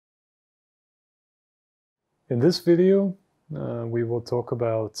In this video, we will talk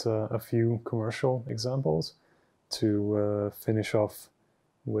about a few commercial examples to finish off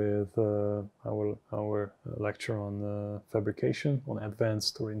with our lecture on fabrication, on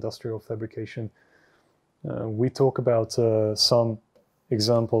advanced or industrial fabrication. We talk about some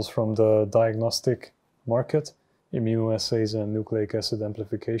examples from the diagnostic market, immunoassays and nucleic acid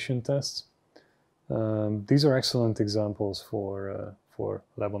amplification tests. These are excellent examples for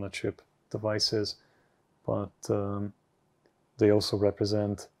lab-on-a-chip devices, but they also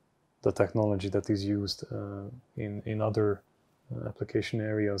represent the technology that is used in other application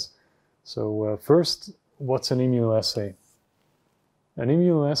areas. So first, what's an immunoassay? An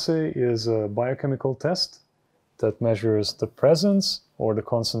immunoassay is a biochemical test that measures the presence or the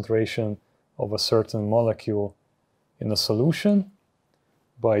concentration of a certain molecule in a solution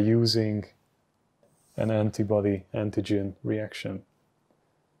by using an antibody-antigen reaction.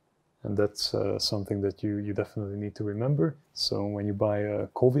 And that's something that you definitely need to remember. So when you buy a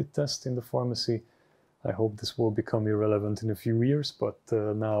COVID test in the pharmacy, I hope this will become irrelevant in a few years, but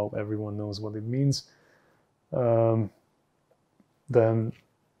now everyone knows what it means. Then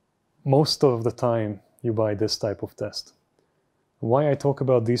most of the time you buy this type of test. Why I talk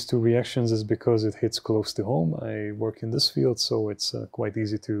about these two reactions is because it hits close to home. I work in this field, so it's quite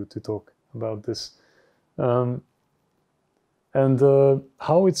easy to talk about this.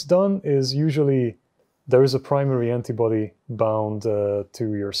 How it's done is usually there is a primary antibody bound to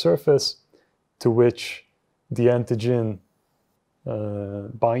your surface to which the antigen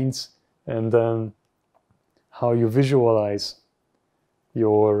binds, and then how you visualize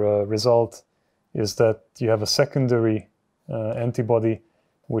your result is that you have a secondary antibody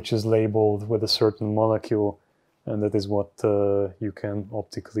which is labeled with a certain molecule, and that is what you can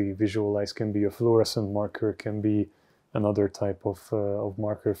optically visualize. Can be a fluorescent marker, can be another type of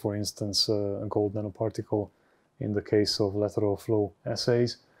marker, for instance, a gold nanoparticle in the case of lateral flow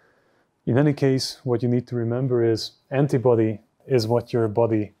assays. In any case, what you need to remember is antibody is what your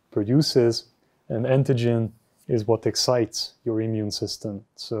body produces, and antigen is what excites your immune system.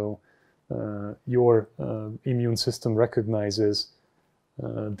 So your immune system recognizes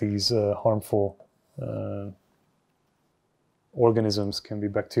these harmful organisms, can be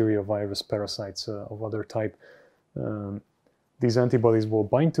bacteria, virus, parasites of other type. These antibodies will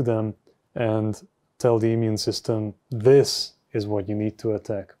bind to them and tell the immune system, this is what you need to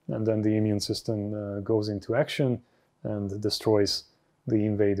attack. And then the immune system goes into action and destroys the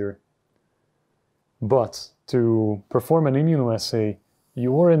invader. But to perform an immunoassay,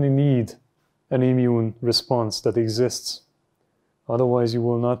 you already need an immune response that exists. Otherwise, you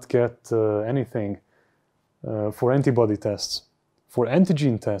will not get anything. For antibody tests. For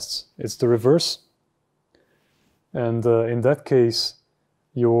antigen tests, it's the reverse. And in that case,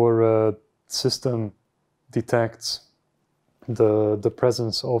 your system detects the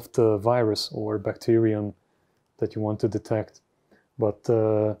presence of the virus or bacterium that you want to detect. But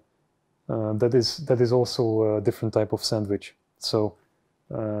that is also a different type of sandwich. So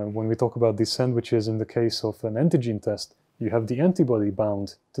when we talk about these sandwiches, in the case of an antigen test, you have the antibody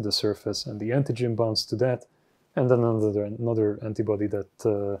bound to the surface, and the antigen bounds to that, and then another antibody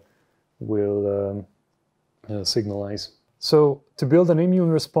that will signalize. So to build an immune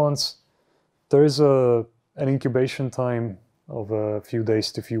response, there is an incubation time of a few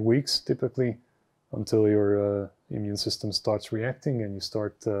days to a few weeks, typically, until your immune system starts reacting and you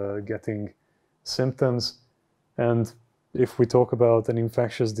start getting symptoms. And if we talk about an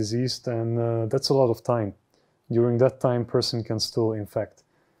infectious disease, then that's a lot of time. During that time, person can still infect.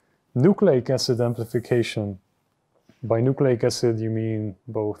 Nucleic acid amplification. By nucleic acid, you mean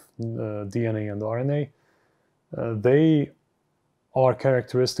both DNA and RNA. They are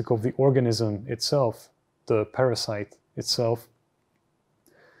characteristic of the organism itself, the parasite itself.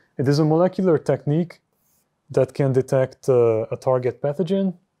 It is a molecular technique that can detect a target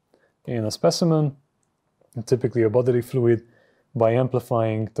pathogen in a specimen, typically a bodily fluid, by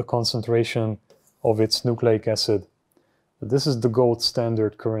amplifying the concentration of its nucleic acid. This is the gold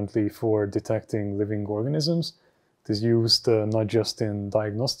standard currently for detecting living organisms. It is used not just in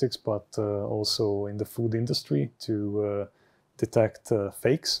diagnostics, but also in the food industry to detect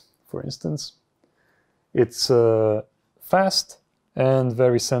fakes, for instance. It's fast and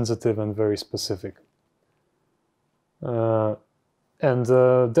very sensitive and very specific. There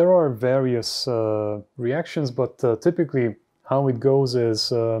are various reactions, but typically how it goes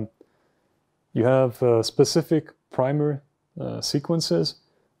is you have specific primer sequences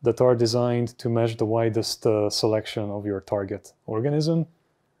that are designed to match the widest selection of your target organism,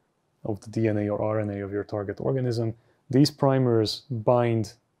 of the DNA or RNA of your target organism. These primers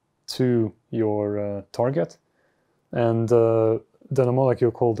bind to your target, and then a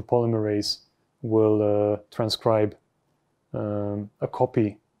molecule called the polymerase will transcribe a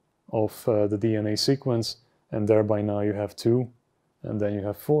copy of the DNA sequence, and thereby now you have 2, and then you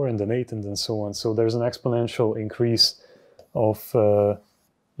have 4, and then 8, and then so on. So there's an exponential increase of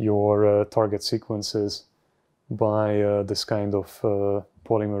your target sequences by this kind of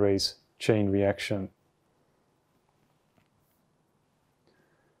polymerase chain reaction.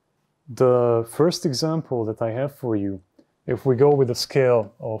 The first example that I have for you, if we go with the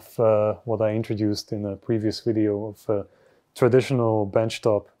scale of what I introduced in a previous video of traditional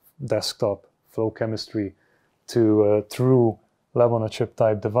benchtop, desktop flow chemistry to a true lab-on-a-chip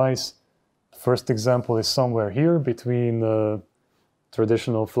type device, first example is somewhere here between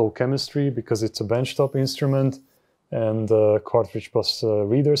traditional flow chemistry, because it's a benchtop instrument, and cartridge plus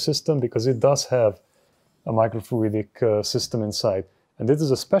reader system, because it does have a microfluidic system inside. And this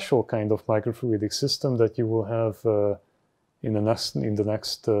is a special kind of microfluidic system that you will have in the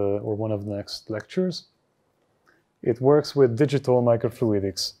next or one of the next lectures. It works with digital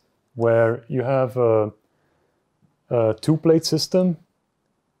microfluidics, where you have a two-plate system,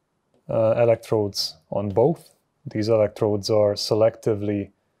 electrodes on both. These electrodes are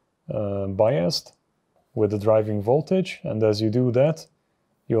selectively biased with the driving voltage, and as you do that,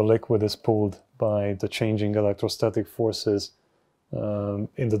 your liquid is pulled by the changing electrostatic forces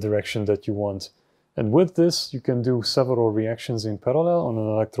in the direction that you want. And with this, you can do several reactions in parallel on an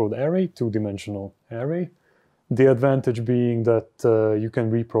electrode array, two-dimensional array. The advantage being that you can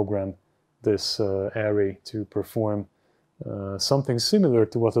reprogram this array to perform something similar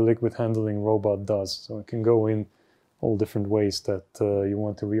to what a liquid handling robot does. So it can go in all different ways that you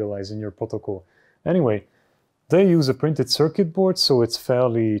want to realize in your protocol. Anyway, they use a printed circuit board, so it's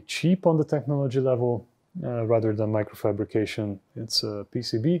fairly cheap on the technology level rather than microfabrication. It's a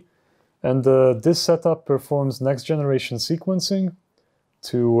PCB. And this setup performs next generation sequencing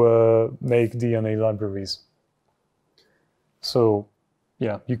to make DNA libraries. So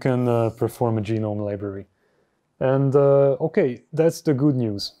yeah, you can perform a genome library. And okay, that's the good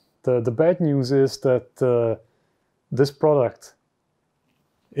news. The bad news is that this product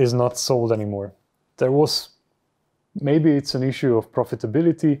is not sold anymore. There was, maybe it's an issue of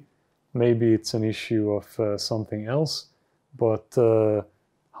profitability, maybe it's an issue of something else, but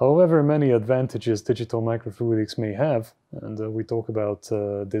however many advantages digital microfluidics may have, and we talk about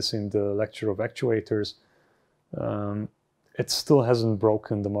this in the lecture of actuators, it still hasn't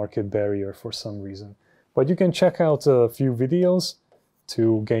broken the market barrier for some reason. But you can check out a few videos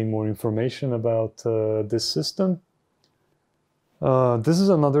to gain more information about this system. This is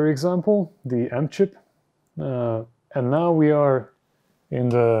another example, the M-chip. And now we are in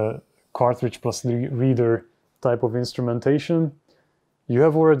the cartridge plus reader type of instrumentation. You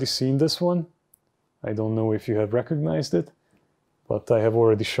have already seen this one. I don't know if you have recognized it, but I have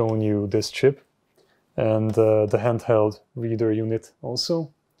already shown you this chip and the handheld reader unit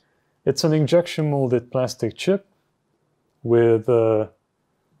also. It's an injection molded plastic chip with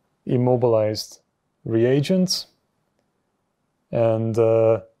immobilized reagents and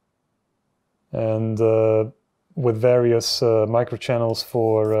with various microchannels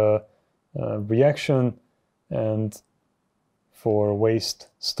for reaction and for waste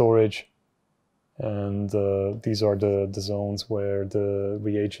storage. And these are the zones where the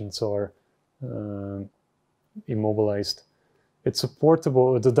reagents are immobilized. It's a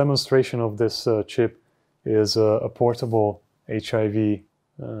portable, the demonstration of this chip is a portable HIV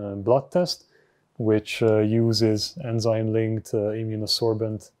blood test, which uses enzyme-linked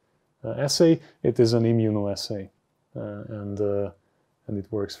immunosorbent assay. It is an immunoassay, and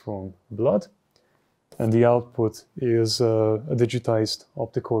it works from blood. And the output is a digitized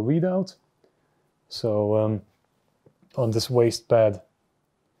optical readout. So on this waste pad,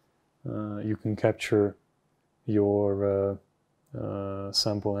 you can capture your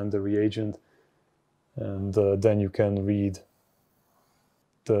sample and the reagent, and then you can read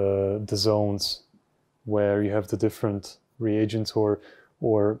the zones where you have the different reagents, or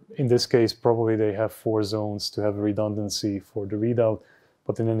in this case probably they have 4 zones to have redundancy for the readout.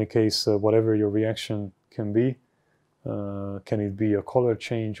 But in any case, whatever your reaction can be, can it be a color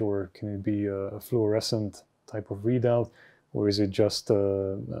change, or can it be a fluorescent type of readout, or is it just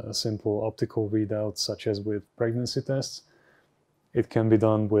a simple optical readout such as with pregnancy tests? It can be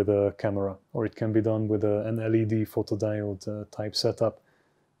done with a camera, or it can be done with an LED photodiode type setup.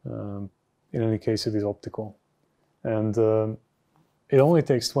 In any case, it is optical. And it only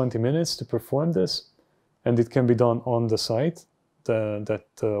takes 20 minutes to perform this, and it can be done on the site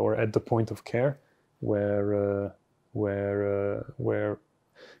or at the point of care, where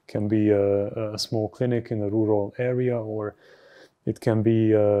can be a small clinic in a rural area, or it can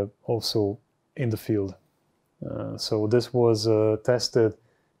be also in the field. So this was tested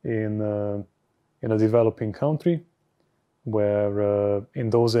in a developing country, where in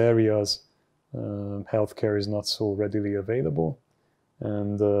those areas healthcare is not so readily available,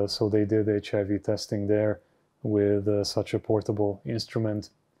 and so they did HIV testing there with such a portable instrument.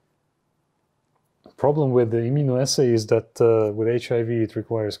 The problem with the immunoassay is that with HIV it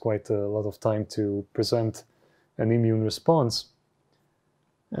requires quite a lot of time to present an immune response,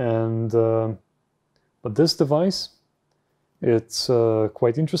 and but this device, it's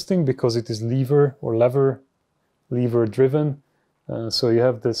quite interesting because it is lever driven. So you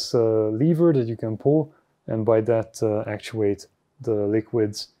have this lever that you can pull, and by that actuate the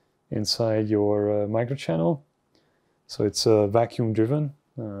liquids inside your microchannel. So it's vacuum driven,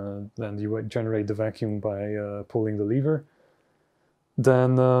 and you generate the vacuum by pulling the lever.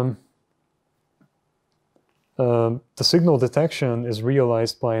 Then the signal detection is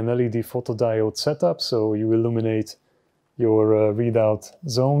realized by an LED photodiode setup. So you illuminate your readout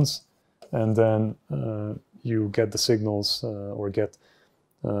zones, and then you get the signals or get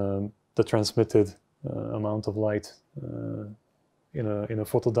the transmitted amount of light in a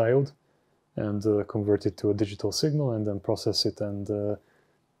photodiode, and convert it to a digital signal, and then process it and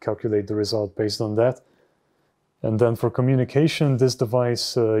calculate the result based on that. And then for communication, this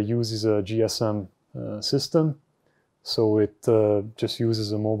device uses a GSM system. So it just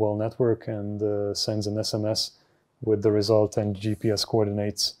uses a mobile network and sends an SMS with the result and GPS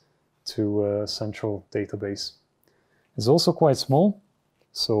coordinates to a central database. It's also quite small,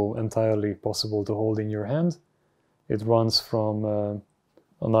 so entirely possible to hold in your hand. It runs from a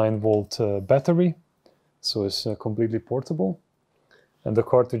 9-volt battery, so it's completely portable. And the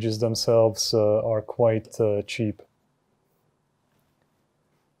cartridges themselves are quite cheap.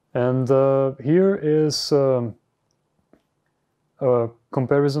 And here is a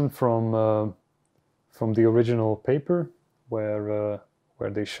comparison from the original paper where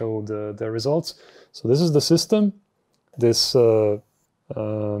they showed their results. So this is the system. This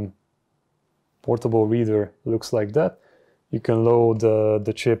portable reader looks like that. You can load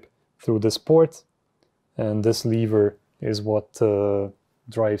the chip through this port, and this lever is what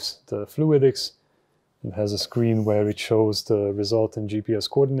drives the fluidics. It has a screen where it shows the result in GPS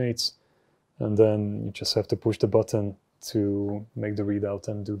coordinates, and then you just have to push the button to make the readout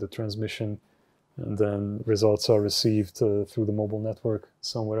and do the transmission, and then results are received through the mobile network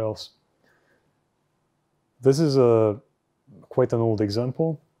somewhere else. This is quite an old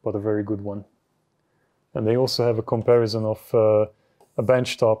example, but a very good one. And they also have a comparison of a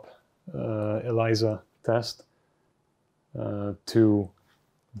benchtop ELISA test to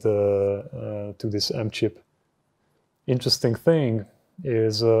this M-chip. Interesting thing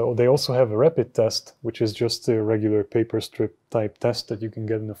is they also have a rapid test, which is just a regular paper strip type test that you can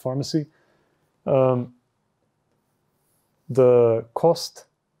get in a pharmacy. The cost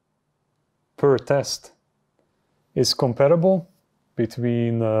per test is comparable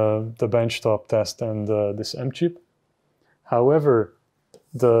between the benchtop test and this M-chip. However,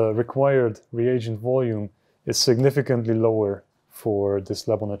 the required reagent volume is significantly lower for this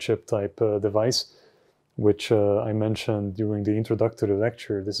lab-on-a-chip type device, which I mentioned during the introductory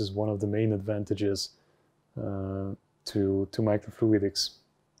lecture. This is one of the main advantages to microfluidics.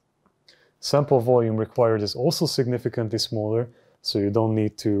 Sample volume required is also significantly smaller, so you don't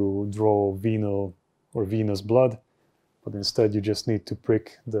need to draw venal or venous blood, but instead you just need to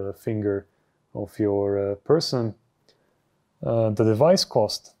prick the finger of your person. The device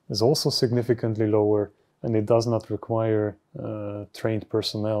cost is also significantly lower, and it does not require trained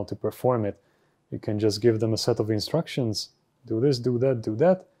personnel to perform it. You can just give them a set of instructions, do this, do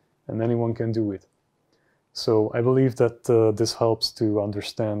that, and anyone can do it. So I believe that this helps to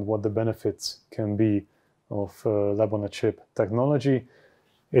understand what the benefits can be of lab-on-a-chip technology.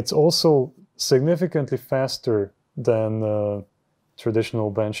 It's also significantly faster than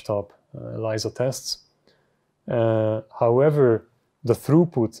traditional benchtop ELISA tests. However, the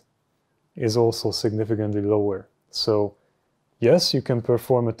throughput is also significantly lower. So yes, you can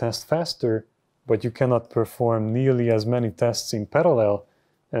perform a test faster, but you cannot perform nearly as many tests in parallel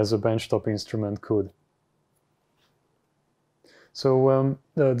as a benchtop instrument could. So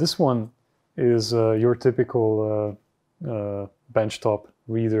this one is your typical benchtop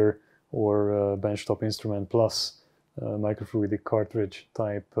reader or benchtop instrument plus microfluidic cartridge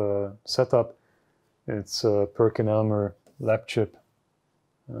type setup. It's a Perkin-Elmer lab chip,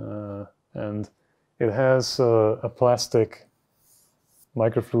 and it has a plastic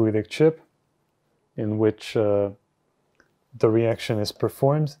microfluidic chip in which the reaction is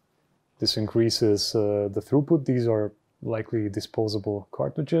performed. This increases the throughput. These are likely disposable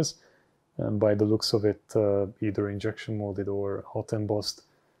cartridges, and by the looks of it, either injection molded or hot embossed,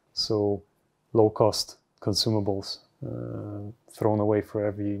 so low-cost consumables thrown away for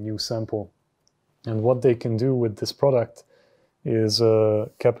every new sample. And what they can do with this product is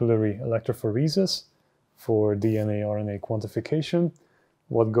capillary electrophoresis for DNA RNA quantification.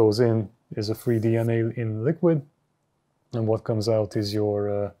 What goes in is a free DNA in liquid, and what comes out is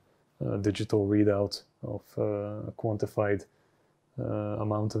your digital readout of a quantified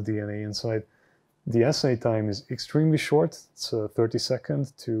amount of DNA inside. The assay time is extremely short. It's 30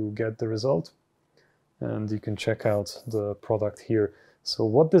 seconds to get the result, and you can check out the product here. So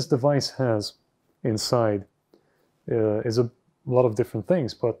what this device has inside is a lot of different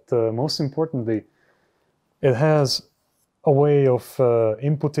things, but most importantly, it has a way of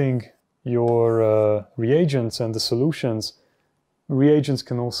inputting your reagents and the solutions. Reagents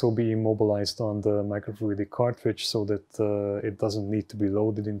can also be immobilized on the microfluidic cartridge so that it doesn't need to be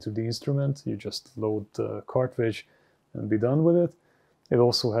loaded into the instrument. You just load the cartridge and be done with it. It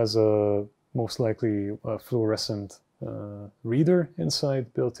also has a most likely a fluorescent reader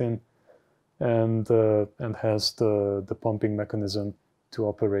inside built in, and has the pumping mechanism to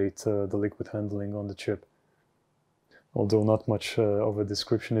operate the liquid handling on the chip. Although not much of a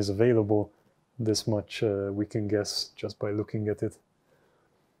description is available, this much we can guess just by looking at it.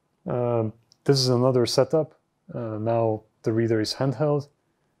 This is another setup. Now the reader is handheld,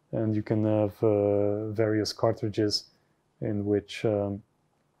 and you can have various cartridges in which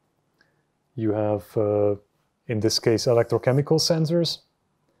you have, in this case, electrochemical sensors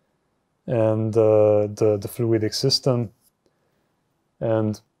and the fluidic system,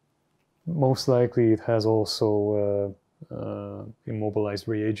 and most likely it has also immobilized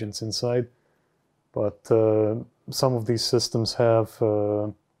reagents inside, but some of these systems have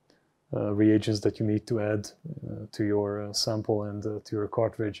reagents that you need to add to your sample and to your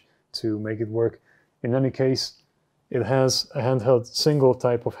cartridge to make it work. In any case, it has a handheld, single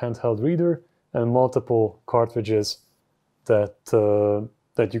type of handheld reader and multiple cartridges that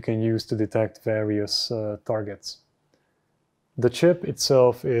that you can use to detect various targets. The chip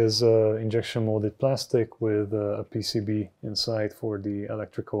itself is injection molded plastic with a PCB inside for the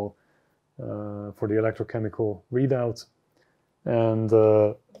electrical, for the electrochemical readout, and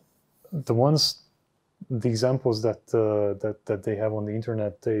the examples that that they have on the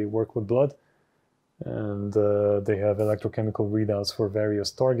internet, they work with blood, and they have electrochemical readouts for various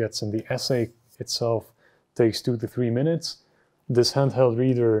targets, and the assay itself takes 2 to 3 minutes. This handheld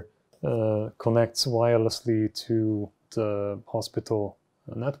reader connects wirelessly to the hospital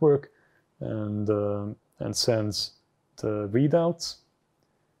network and sends the readouts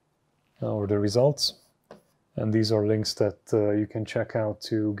or the results. And these are links that you can check out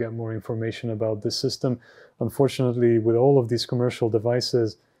to get more information about this system. Unfortunately, with all of these commercial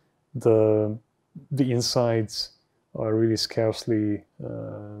devices, the insides are really scarcely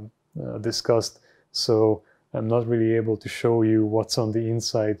discussed. So I'm not really able to show you what's on the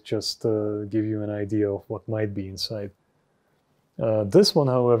inside, just give you an idea of what might be inside. This one,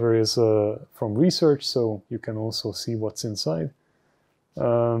 however, is from research, so you can also see what's inside.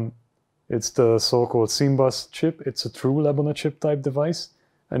 It's the so-called SIMBUS chip. It's a true Lab on a Chip type device,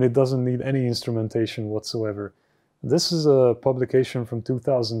 and it doesn't need any instrumentation whatsoever. This is a publication from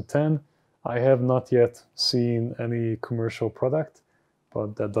 2010. I have not yet seen any commercial product,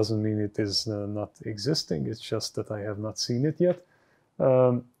 but that doesn't mean it is not existing. It's just that I have not seen it yet.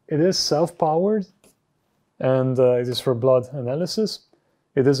 It is self-powered, and it is for blood analysis.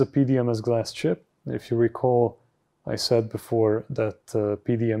 It is a PDMS glass chip. If you recall, I said before that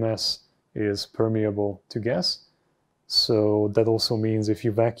PDMS is permeable to gas. So that also means if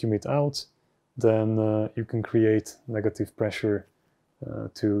you vacuum it out, then you can create negative pressure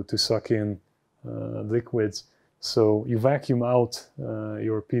to suck in liquids. So you vacuum out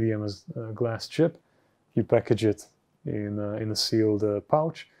your PDMS glass chip, you package it in a sealed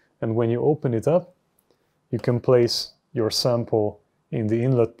pouch, and when you open it up, you can place your sample in the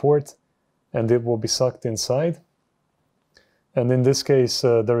inlet port, and it will be sucked inside. And in this case,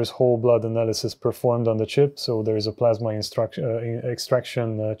 there is whole blood analysis performed on the chip, so there is a plasma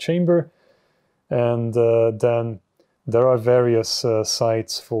extraction chamber, and then there are various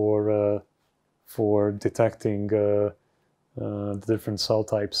sites for detecting the different cell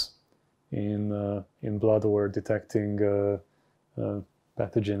types in blood, or detecting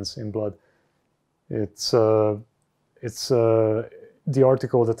pathogens in blood. It's the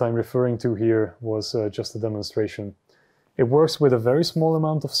article that I'm referring to here was just a demonstration. It works with a very small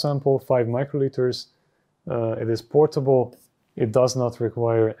amount of sample, 5 microliters, It is portable. It does not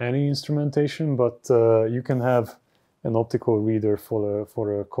require any instrumentation, but you can have an optical reader for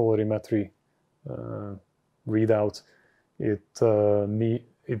a colorimetry readout.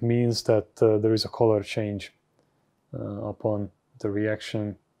 It means that there is a color change upon the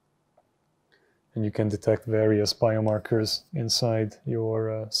reaction, and you can detect various biomarkers inside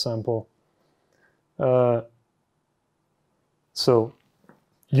your sample. So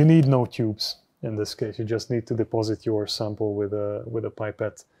you need no tubes in this case. You just need to deposit your sample with a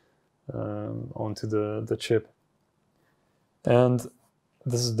pipette onto the chip. And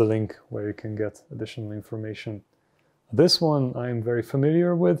this is the link where you can get additional information. This one I'm very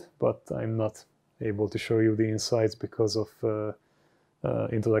familiar with, but I'm not able to show you the insights because of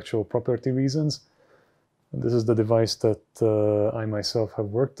intellectual property reasons. And this is the device that I myself have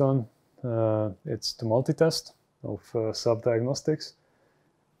worked on. It's the multitest of self-diagnostics.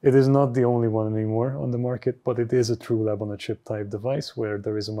 It is not the only one anymore on the market, but it is a true lab-on-a-chip type device where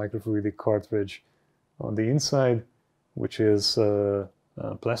there is a microfluidic cartridge on the inside, which is a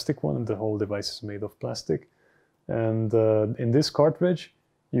plastic one, and the whole device is made of plastic. And in this cartridge,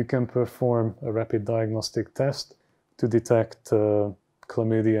 you can perform a rapid diagnostic test to detect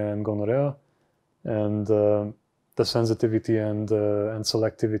chlamydia and gonorrhea, and the sensitivity and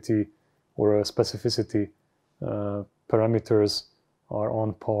selectivity or specificity parameters are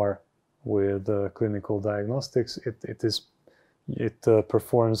on par with clinical diagnostics. It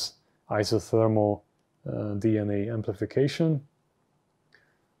performs isothermal DNA amplification,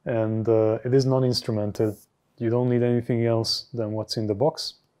 and it is non-instrumented. You don't need anything else than what's in the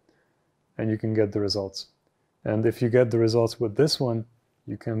box, and you can get the results. And if you get the results with this one,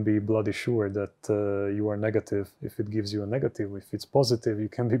 you can be bloody sure that you are negative if it gives you a negative. If it's positive, you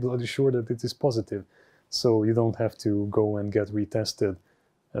can be bloody sure that it is positive. So you don't have to go and get retested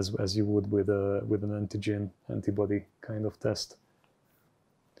as you would with an antigen antibody kind of test.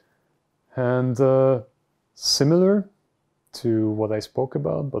 And similar to what I spoke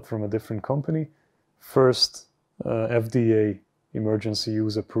about, but from a different company, first FDA emergency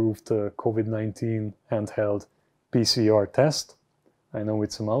use approved COVID-19 handheld PCR test. I know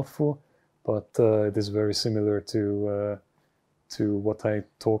it's a mouthful, but it is very similar to what I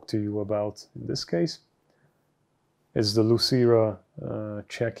talked to you about in this case. It's the Lucira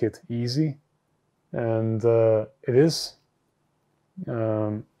Check It Easy, and it is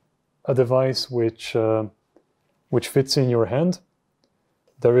a device which fits in your hand.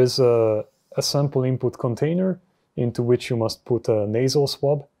 There is a sample input container into which you must put a nasal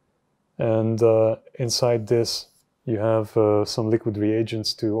swab, and inside this you have some liquid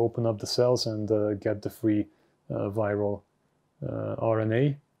reagents to open up the cells and get the free viral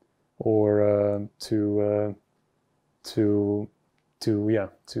RNA, or to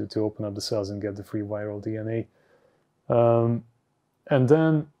open up the cells and get the free viral DNA. And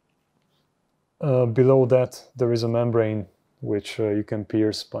then below that there is a membrane which you can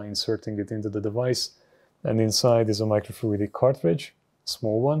pierce by inserting it into the device, and inside is a microfluidic cartridge,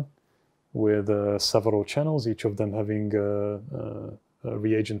 small one, with several channels, each of them having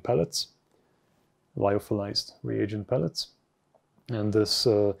reagent pellets, lyophilized reagent pellets. And this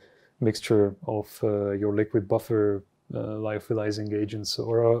mixture of your liquid buffer, lyophilizing agents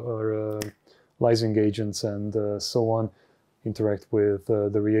or lysing agents and so on interact with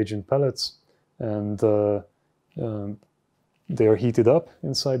the reagent pellets, and they are heated up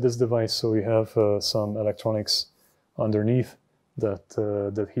inside this device, so you have some electronics underneath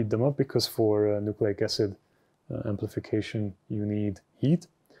that heat them up, because for nucleic acid amplification you need heat.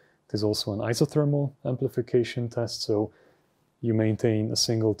 There's also an isothermal amplification test, so you maintain a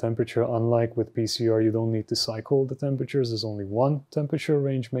single temperature. Unlike with PCR, you don't need to cycle the temperatures. There's only one temperature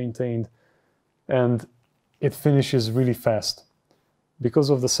range maintained, and it finishes really fast. Because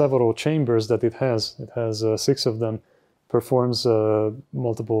of the several chambers that it has 6 of them, performs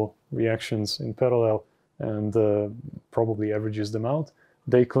multiple reactions in parallel, and probably averages them out.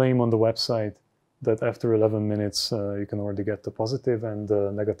 They claim on the website that after 11 minutes you can already get the positive, and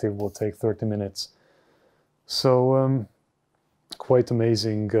the negative will take 30 minutes. So quite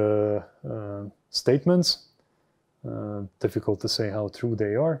amazing statements. Difficult to say how true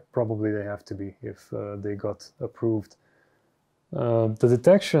they are. Probably they have to be if they got approved. The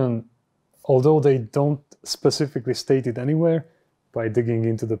detection, although they don't specifically state it anywhere, by digging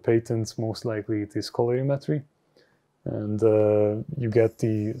into the patents, most likely it is colorimetry, and you get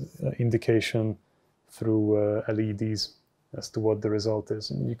the indication through LEDs as to what the result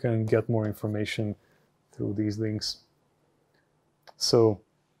is, and you can get more information through these links. So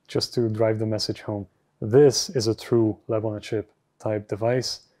just to drive the message home, this is a true lab-on-a-chip type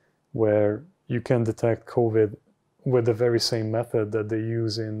device where you can detect COVID with the very same method that they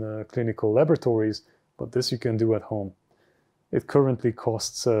use in clinical laboratories, but this you can do at home. It currently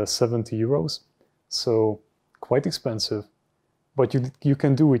costs 70 euros, so quite expensive, but you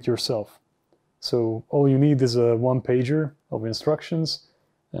can do it yourself. So all you need is a one-pager of instructions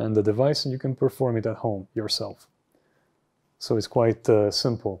and the device, and you can perform it at home yourself. So it's quite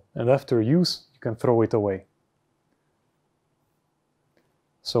simple. And after use, you can throw it away.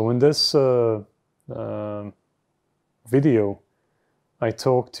 So in this video, I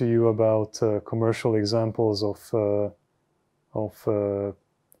talked to you about commercial examples of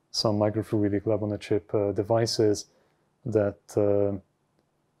some microfluidic lab-on-a-chip devices that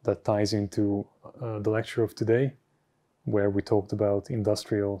ties into the lecture of today, where we talked about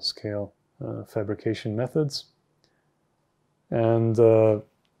industrial scale fabrication methods. And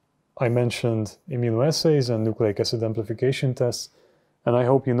I mentioned immunoassays and nucleic acid amplification tests, and I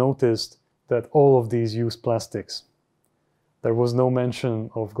hope you noticed that all of these use plastics. There was no mention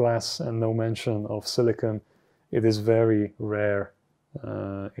of glass and no mention of silicon. It is very rare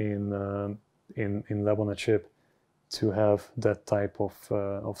in lab-on-a-chip to have that type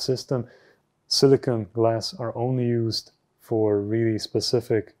of system. Silicon, glass are only used for really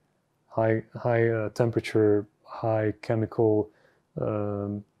specific high temperature, high chemical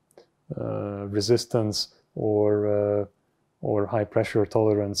resistance or high pressure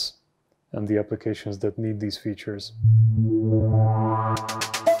tolerance, and the applications that need these features.